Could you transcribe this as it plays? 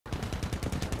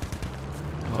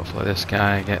Hopefully this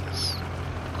guy gets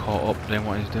caught up doing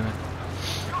what he's doing.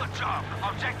 Good job.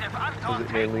 Objective Was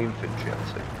it mainly infantry, I'd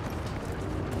say?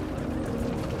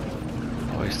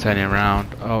 Oh, he's turning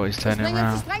around. Oh, he's turning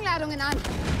around. Sprengladungen an.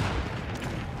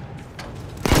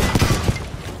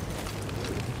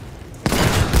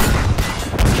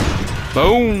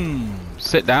 Boom!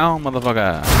 Sit down,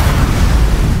 motherfucker.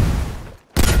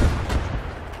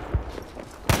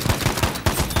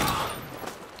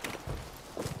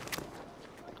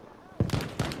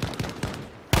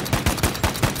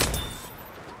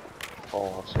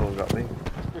 Oh, someone got me.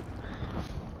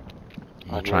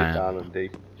 I'm I'll trying. down and D.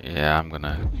 Yeah, I'm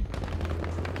gonna.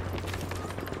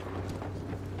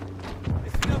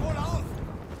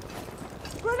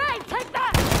 Grenade, take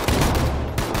that!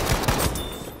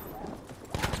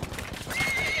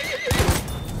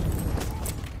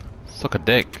 Suck a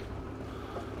dick.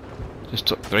 Just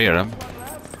took 3 of them.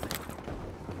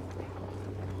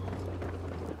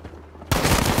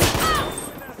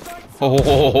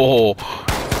 Oh,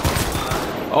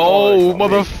 oh,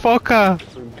 motherfucker!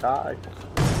 Some guy.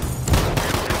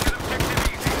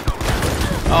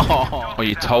 Oh, well,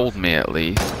 you told me at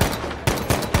least.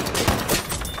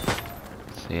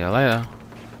 See you later.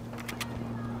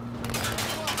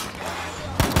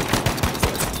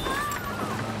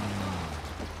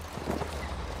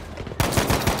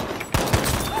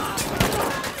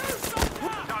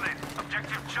 Done it.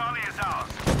 Objective Charlie is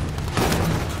ours.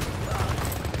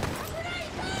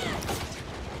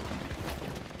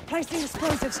 Placing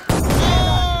explosives.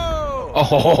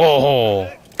 Oh!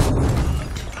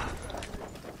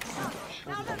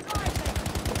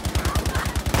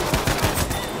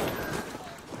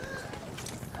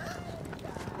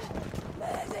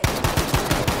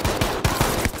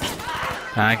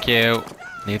 Thank you.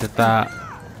 Needed that.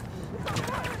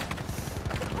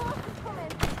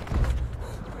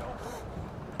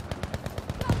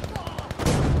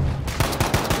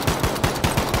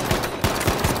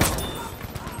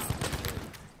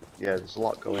 Yeah, there's a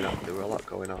lot going on. There were a lot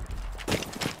going on.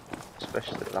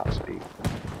 Especially at that speed.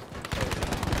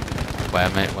 Where,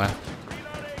 mate? Where?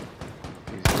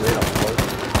 He's laid on the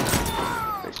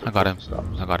road. I got him.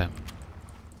 I got him.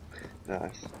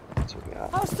 Nice. Took me out.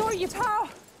 I'll sort you, pal.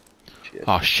 Cheers.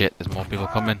 Oh shit, there's more people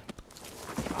coming.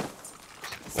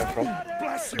 Where from?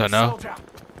 Don't know.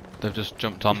 They've just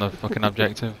jumped on the fucking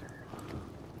objective.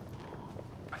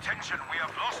 Attention, we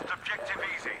have lost objective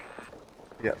easy.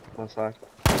 Yep, one side.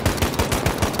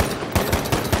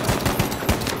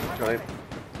 Got him.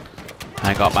 I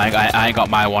ain't got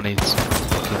my one. He's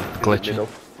fucking glitching. Middle.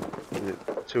 Is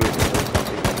it 2 in the middle?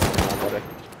 Body.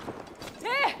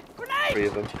 Here, grenade! 3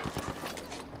 of them.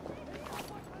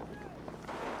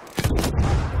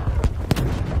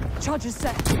 Charges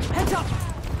set. Heads up.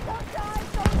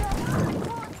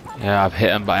 Yeah, I've hit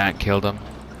him, but I ain't killed him.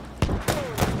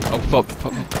 Oh fuck!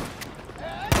 Fuck.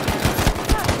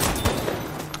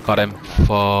 Got him.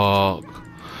 Fuck.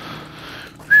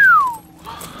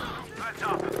 Let's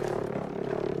up.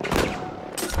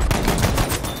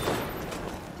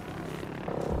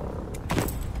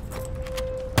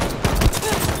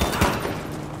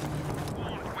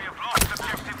 We have lost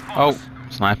objective force. Oh,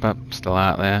 sniper still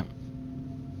out there,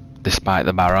 despite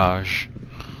the barrage.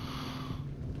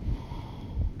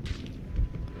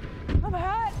 I'm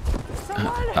hurt.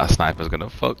 Someone. That sniper's gonna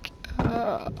fuck.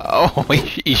 Oh,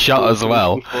 he shot as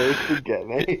well. Before he could get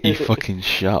me. He fucking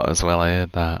shot as well. I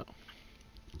heard that.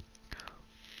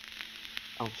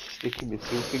 I was sticking my 2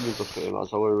 fingers up at him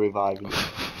as I were reviving him.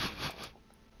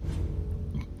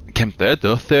 Came third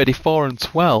though, 34 and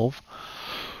 12.